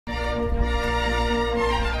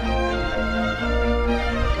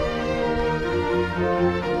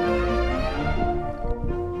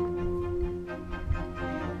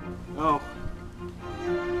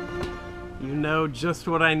know just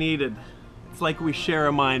what I needed. It's like we share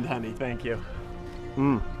a mind, honey. Thank you.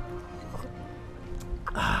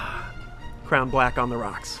 Crown Black on the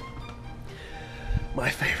rocks. My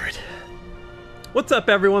favorite. What's up,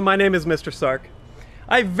 everyone? My name is Mr. Sark.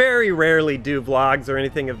 I very rarely do vlogs or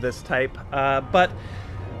anything of this type, but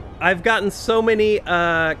I've gotten so many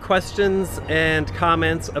questions and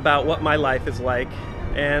comments about what my life is like,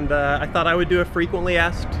 and I thought I would do a frequently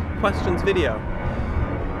asked questions video.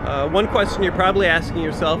 One question you're probably asking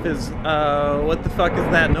yourself is, what the fuck is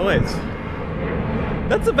that noise?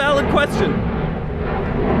 That's a valid question.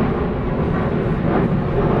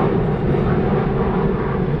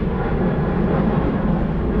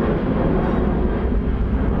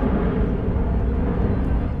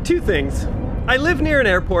 Two things. I live near an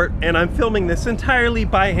airport and I'm filming this entirely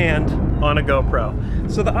by hand on a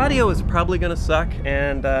GoPro. So the audio is probably gonna suck,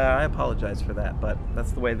 and I apologize for that, but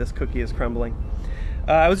that's the way this cookie is crumbling.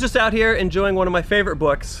 I was just out here enjoying one of my favorite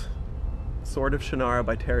books, Sword of Shannara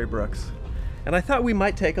by Terry Brooks. And I thought we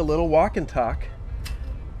might take a little walk and talk,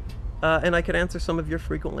 and I could answer some of your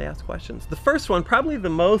frequently asked questions. The first one, probably the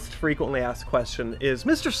most frequently asked question, is,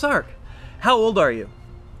 Mr. Sark, how old are you?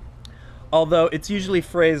 Although it's usually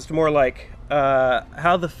phrased more like,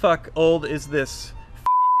 how the fuck old is this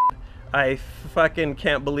I fucking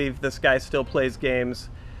can't believe this guy still plays games.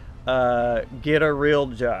 Get a real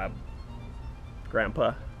job,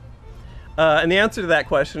 Grandpa. And the answer to that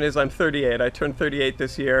question is I'm 38. I turned 38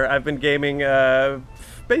 this year. I've been gaming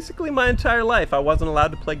basically my entire life. I wasn't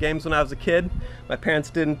allowed to play games when I was a kid. My parents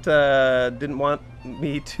didn't want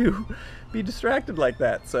me to be distracted like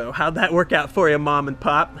that. So how'd that work out for you, Mom and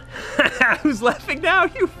Pop? Who's laughing now,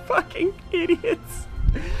 you fucking idiots?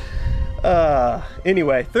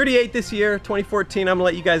 Anyway, 38 this year, 2014. I'm gonna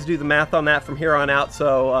let you guys do the math on that from here on out.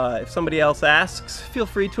 So if somebody else asks, feel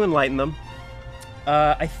free to enlighten them.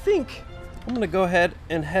 I think I'm gonna go ahead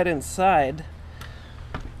and head inside,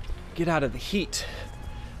 get out of the heat.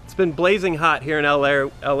 It's been blazing hot here in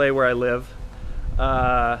LA where I live.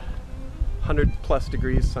 100+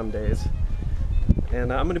 degrees some days.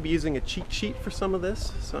 And I'm gonna be using a cheat sheet for some of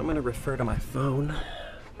this, so I'm gonna refer to my phone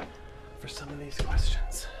for some of these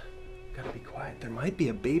questions. Gotta be quiet. There might be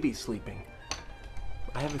a baby sleeping.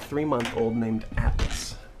 I have a 3-month-old named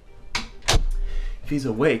Atlas. If he's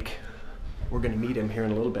awake, we're gonna meet him here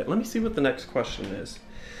in a little bit. Let me see what the next question is.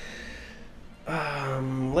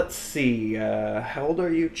 Let's see. How old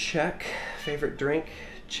are you? Check. Favorite drink?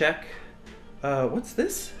 Check. What's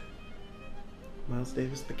this? Miles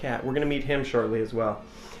Davis the cat. We're gonna meet him shortly as well.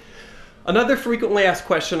 Another frequently asked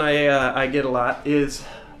question I get a lot is,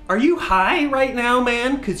 are you high right now,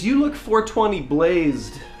 man? Because you look 420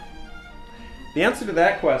 blazed. The answer to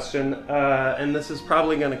that question, and this is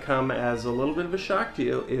probably going to come as a little bit of a shock to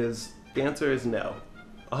you, is the answer is no.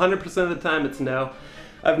 100% of the time it's no.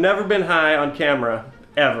 I've never been high on camera,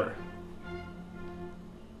 ever.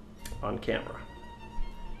 On camera.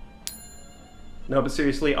 No, but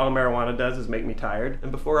seriously, all marijuana does is make me tired.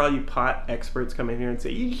 And before all you pot experts come in here and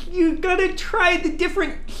say, you gotta try the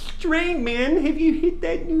different strain, man. Have you hit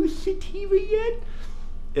that new sativa yet?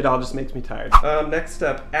 It all just makes me tired. Next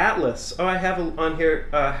up, Atlas. Oh, I have on here,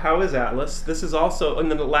 how is Atlas? This is also, in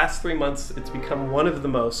the last 3 months, it's become one of the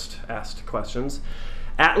most asked questions.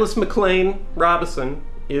 Atlas McLean Robinson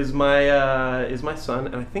is my son,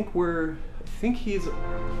 and I think he's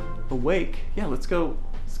awake. Yeah, let's go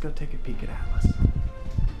take a peek at Atlas.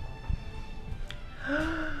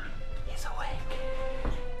 He's awake.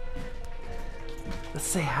 Let's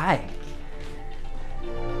say hi.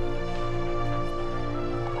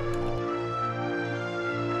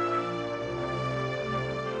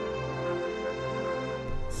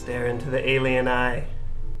 Stare into the alien eye.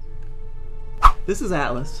 This is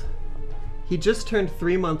Atlas. He just turned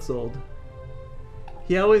 3 months old.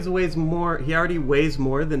 He always weighs more. He already weighs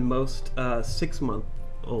more than most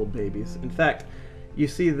 6-month-old babies. In fact, you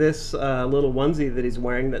see this little onesie that he's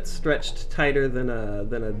wearing that's stretched tighter than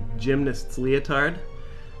a gymnast's leotard.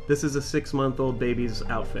 This is a 6-month-old baby's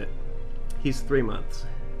outfit. He's 3 months.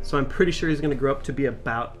 So I'm pretty sure he's gonna grow up to be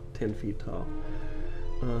about 10 feet tall.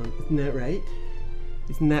 Isn't that right?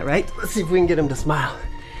 Isn't that right? Let's see if we can get him to smile.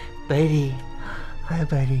 Buddy. Hi,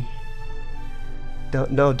 buddy.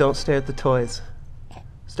 Don't stare at the toys.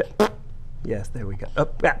 Yes, there we go.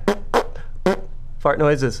 Fart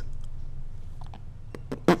noises.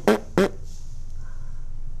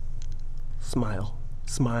 Smile.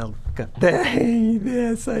 Smile.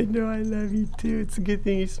 Yes, I know I love you too. It's a good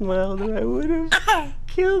thing you smiled or I would have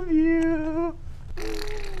killed you.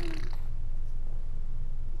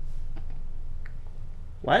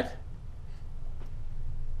 What?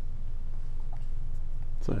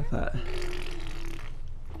 That's what I thought.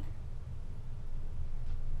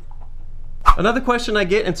 Another question I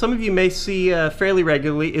get, and some of you may see fairly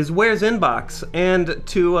regularly, is where's Inbox? And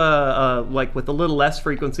to, like with a little less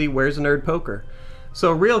frequency, where's Nerd Poker?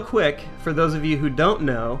 So real quick, for those of you who don't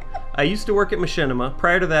know, I used to work at Machinima.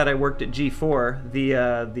 Prior to that, I worked at G4,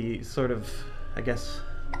 the sort of, I guess,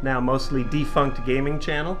 now mostly defunct gaming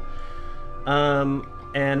channel.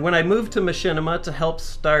 And when I moved to Machinima to help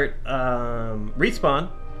start Respawn,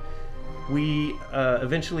 we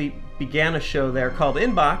eventually began a show there called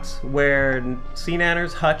Inbox, where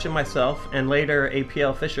CNanners, Hutch, and myself, and later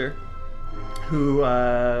APL Fisher, who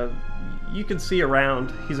you can see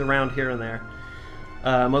around, he's around here and there,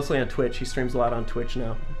 mostly on Twitch. He streams a lot on Twitch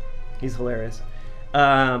now. He's hilarious.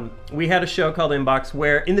 We had a show called Inbox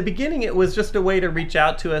where in the beginning it was just a way to reach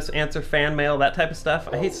out to us, answer fan mail, that type of stuff.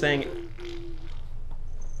 I hate saying it.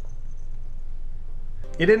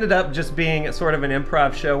 It ended up just being a sort of an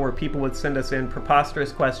improv show where people would send us in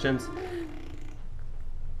preposterous questions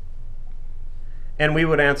and we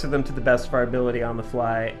would answer them to the best of our ability on the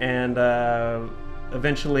fly. And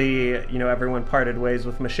eventually, you know, everyone parted ways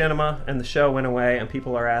with Machinima and the show went away, and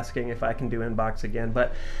people are asking if I can do Inbox again.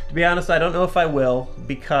 But to be honest, I don't know if I will,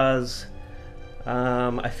 because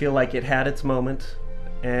I feel like it had its moment.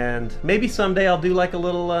 And maybe someday I'll do like a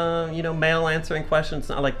little, you know, mail answering questions. It's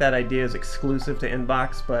not like that idea is exclusive to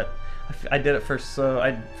Inbox, but I did it for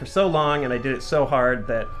so long, and I did it so hard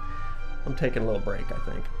that I'm taking a little break, I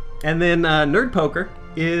think. And then Nerd Poker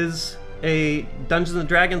is a Dungeons &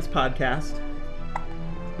 Dragons podcast.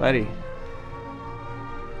 Buddy,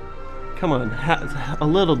 come on, a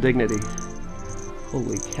little dignity.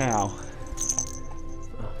 Holy cow.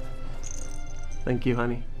 Oh. Thank you,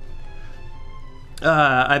 honey.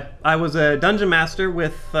 I was a dungeon master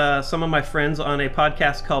with some of my friends on a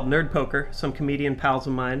podcast called Nerd Poker, some comedian pals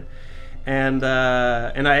of mine, and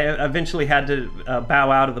I eventually had to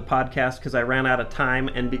bow out of the podcast because I ran out of time,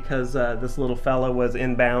 and because this little fella was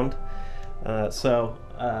inbound. So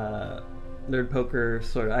Nerd Poker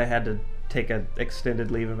I had to take an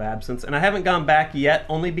extended leave of absence, and I haven't gone back yet,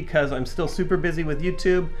 only because I'm still super busy with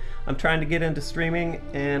YouTube. I'm trying to get into streaming,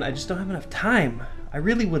 and I just don't have enough time. I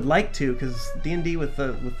really would like to, because D&D with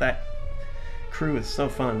that crew is so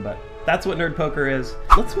fun, but that's what Nerd Poker is.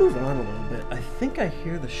 Let's move on a little bit. I think I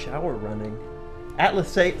hear the shower running. Atlas,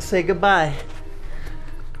 say goodbye.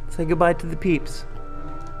 Say goodbye to the peeps.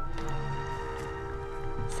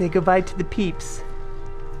 Say goodbye to the peeps.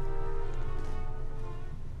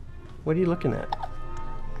 What are you looking at?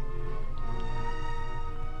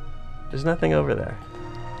 There's nothing over there.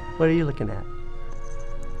 What are you looking at?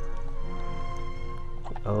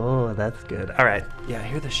 Oh, that's good. All right. Yeah, I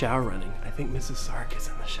hear the shower running. I think Mrs. Sark is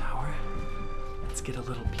in the shower. Let's get a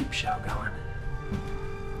little peep show going.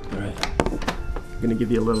 All right. I'm gonna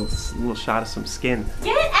give you a little shot of some skin.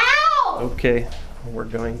 Get out! Okay. We're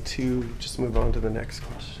going to just move on to the next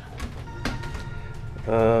question.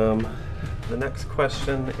 The next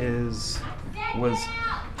question was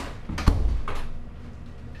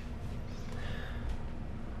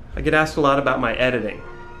I get asked a lot about my editing.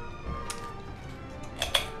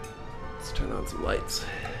 Turn on some lights.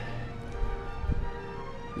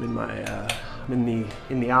 I'm in my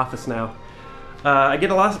in the office now. I get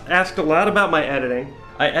asked a lot about my editing.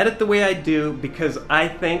 I edit the way I do because I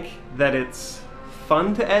think that it's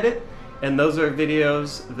fun to edit, and those are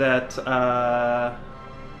videos that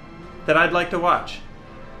that I'd like to watch.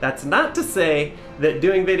 That's not to say that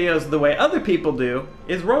doing videos the way other people do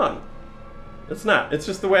is wrong. It's not. It's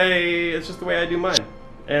just the way I do mine.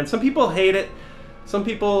 And some people hate it. Some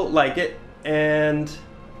people like it. And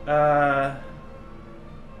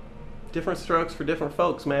different strokes for different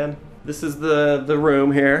folks, man. This is the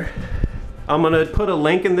room here. I'm gonna put a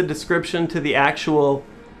link in the description to the actual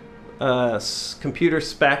computer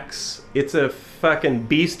specs. It's a fucking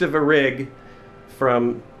beast of a rig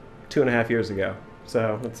from 2.5 years ago,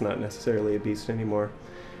 so it's not necessarily a beast anymore.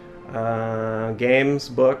 Games,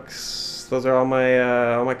 books, those are all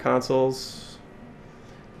my consoles.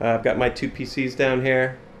 I've got my 2 PCs down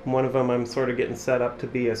here. One of them I'm sort of getting set up to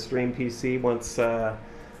be a stream PC once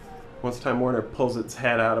Time Warner pulls its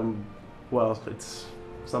head out of, well, it's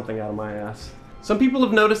something out of my ass. Some people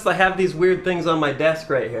have noticed I have these weird things on my desk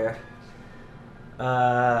right here.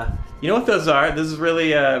 You know what those are? This is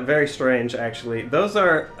really very strange, actually. Those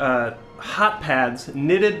are hot pads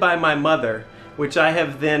knitted by my mother, which I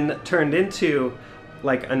have then turned into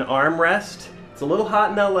like an armrest. It's a little hot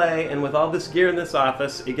in LA, and with all this gear in this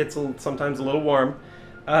office, it gets sometimes a little warm.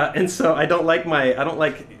 And so I've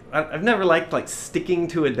never liked like sticking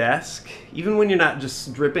to a desk, even when you're not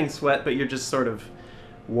just dripping sweat, but you're just sort of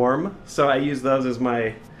warm. So I use those as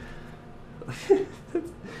my,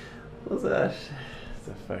 It's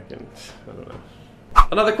a fucking, I don't know.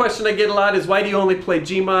 Another question I get a lot is, why do you only play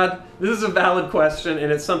Gmod? This is a valid question,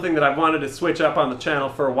 and it's something that I've wanted to switch up on the channel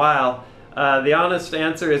for a while. The honest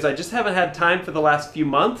answer is I just haven't had time for the last few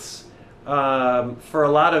months for a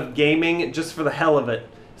lot of gaming, just for the hell of it.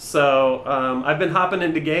 So I've been hopping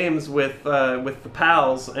into games with the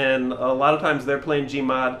pals, and a lot of times they're playing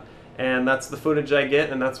Gmod, and that's the footage I get,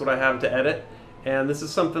 and that's what I have to edit. And this is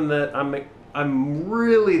something that I'm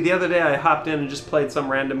really, the other day I hopped in and just played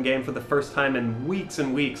some random game for the first time in weeks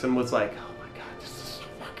and weeks, and was like, oh my god, this is so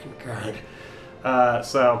fucking good.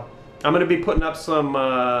 So I'm going to be putting up some,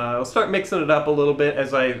 I'll start mixing it up a little bit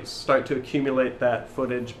as I start to accumulate that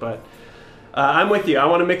footage, but I'm with you. I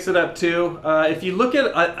want to mix it up too. If you look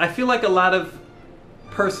at, I feel like a lot of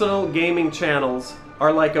personal gaming channels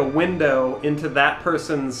are like a window into that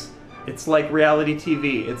person's, it's like reality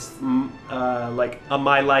TV. It's like a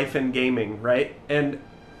my life in gaming, right? And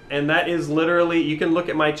that is literally, you can look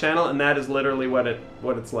at my channel and that is literally what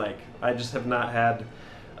it's like. I just have not had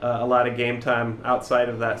a lot of game time outside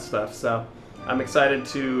of that stuff. So I'm excited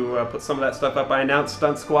to put some of that stuff up. I announced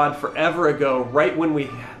Stunt Squad forever ago, right when we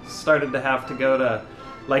started to have to go to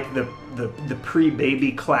like the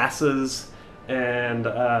pre-baby classes, and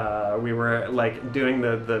we were like doing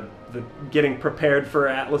the getting prepared for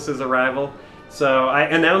Atlas's arrival. So I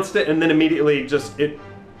announced it, and then immediately it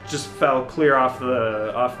just fell clear off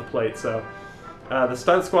the plate. So the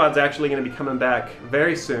Stunt Squad's actually going to be coming back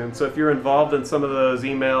very soon. So if you're involved in some of those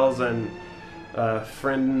emails and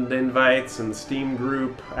friend invites and Steam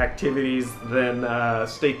group activities, then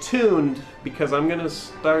stay tuned, because I'm going to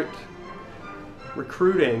start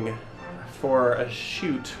recruiting for a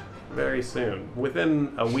shoot very soon,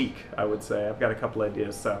 within a week, I would say. I've got a couple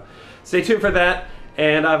ideas, so stay tuned for that.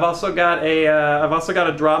 And I've also got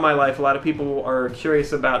a Draw My Life. A lot of people are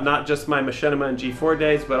curious about not just my Machinima and G4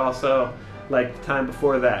 days, but also like the time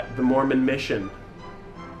before that, the Mormon Mission.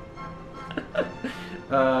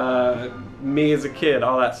 Me as a kid,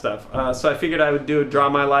 all that stuff. So I figured I would do a Draw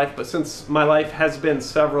My Life, but since my life has been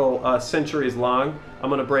several centuries long, I'm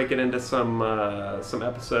going to break it into some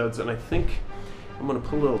episodes, and I think I'm going to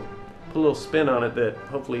put a little spin on it that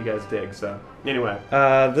hopefully you guys dig. So anyway,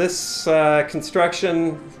 this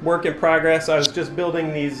construction work in progress. I was just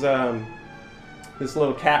building these this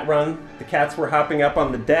little cat run. The cats were hopping up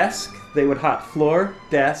on the desk. They would hop floor,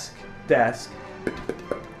 desk,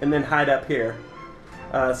 and then hide up here.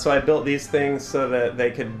 So I built these things so that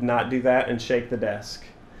they could not do that and shake the desk.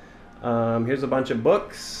 Here's a bunch of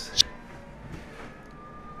books.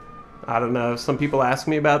 I don't know, some people ask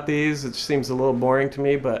me about these. It seems a little boring to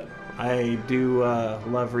me, but I do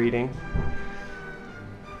love reading.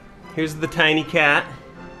 Here's the tiny cat.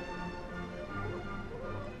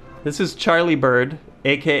 This is Charlie Bird,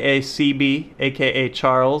 aka CB, aka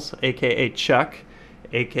Charles, aka Chuck,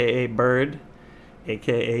 aka Bird,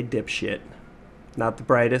 aka Dipshit. Not the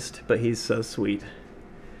brightest, but he's so sweet.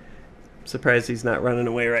 I'm surprised he's not running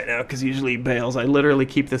away right now, because usually he bails. I literally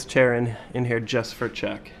keep this chair in here just for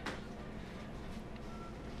Chuck.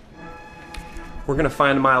 We're gonna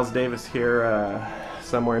find Miles Davis here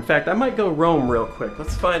somewhere. In fact, I might go roam real quick.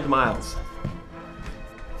 Let's find Miles.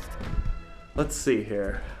 Let's see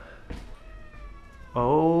here.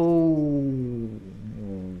 Oh.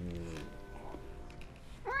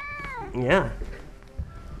 Yeah.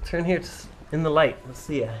 Turn here in the light. Let's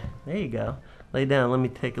see ya. There you go. Lay down. Let me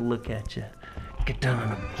take a look at you. Get down on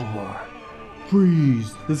the floor.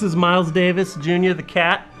 Freeze. This is Miles Davis Jr. the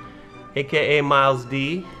cat, aka Miles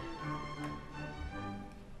D,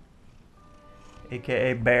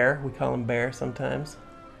 aka Bear. We call him Bear sometimes.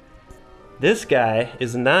 This guy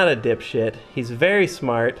is not a dipshit. He's very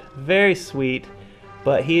smart, very sweet,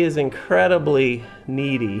 but he is incredibly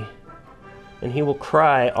needy, and he will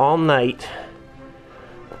cry all night.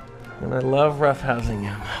 And I love roughhousing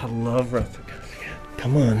him. I love roughhousing him.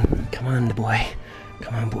 Come on, boy.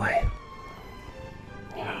 Come on, boy.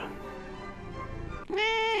 Yeah.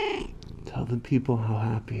 Tell the people how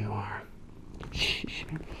happy you are.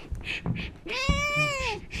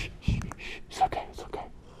 It's okay, it's okay.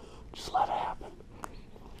 Just let it happen.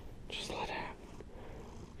 Just let it happen.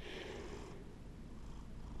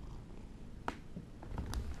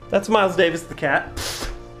 That's Miles Davis the cat.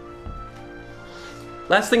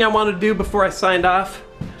 Last thing I wanted to do before I signed off,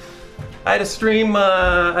 I had a stream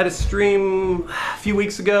a few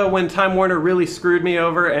weeks ago when Time Warner really screwed me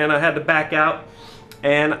over and I had to back out.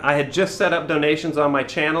 And I had just set up donations on my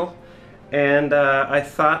channel, and I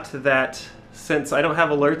thought that since I don't have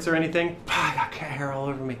alerts or anything, I got cat hair all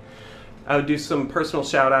over me, I would do some personal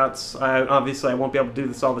shout outs. Obviously I won't be able to do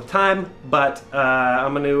this all the time, but I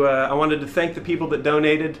wanted to thank the people that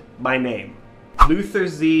donated by name. Luther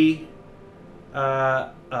Z,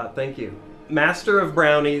 thank you. Master of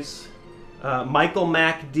Brownies, Michael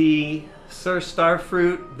Mac D, Sir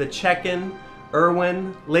Starfruit, The Checkin',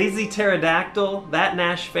 Irwin, Lazy Pterodactyl, That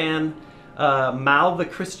Nash Fan, Mal the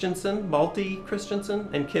Christensen, Malty Christensen,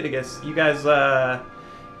 and Kittigus. You guys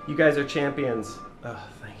are champions. Oh,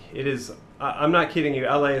 thank you. It is. I'm not kidding you.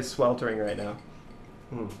 LA is sweltering right now.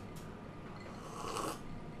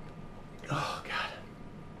 Oh God,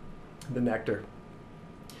 the nectar.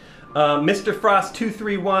 Mr. Frost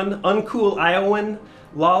 231, Uncool Iowan,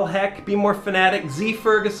 Lol Heck, Be More Fanatic, Z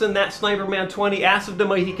Ferguson, That Sniperman 20, Ass of the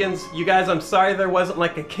Mohicans. You guys, I'm sorry there wasn't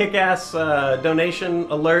like a kick-ass donation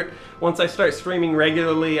alert. Once I start streaming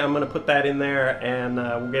regularly, I'm gonna put that in there and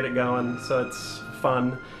we'll get it going so it's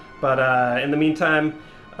fun. But in the meantime,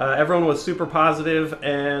 everyone was super positive,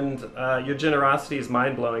 and your generosity is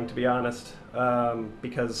mind-blowing, to be honest,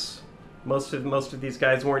 because most of these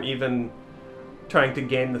guys weren't even trying to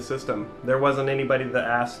game the system. There wasn't anybody that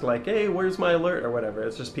asked like, hey, where's my alert or whatever.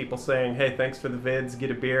 It's just people saying, hey, thanks for the vids,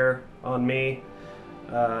 get a beer on me.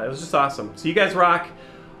 It was just awesome. So you guys rock.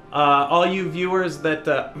 All you viewers that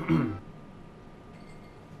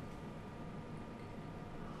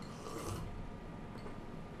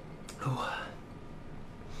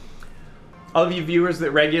all of you viewers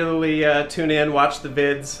that regularly tune in, watch the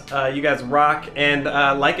vids, you guys rock. And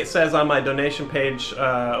like it says on my donation page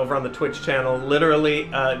over on the Twitch channel, literally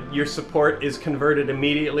your support is converted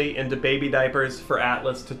immediately into baby diapers for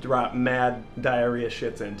Atlas to drop mad diarrhea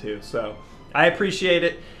shits into. So I appreciate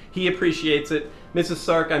it. He appreciates it. Mrs.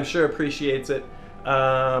 Sark, I'm sure, appreciates it.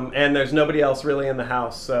 And there's nobody else really in the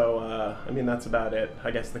house. So, I mean, that's about it.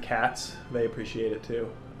 I guess the cats, they appreciate it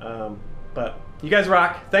too. But you guys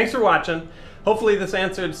rock. Thanks for watching. Hopefully this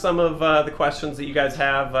answered some of the questions that you guys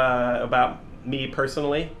have about me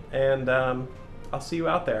personally. And I'll see you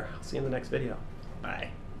out there. I'll see you in the next video.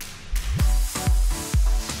 Bye.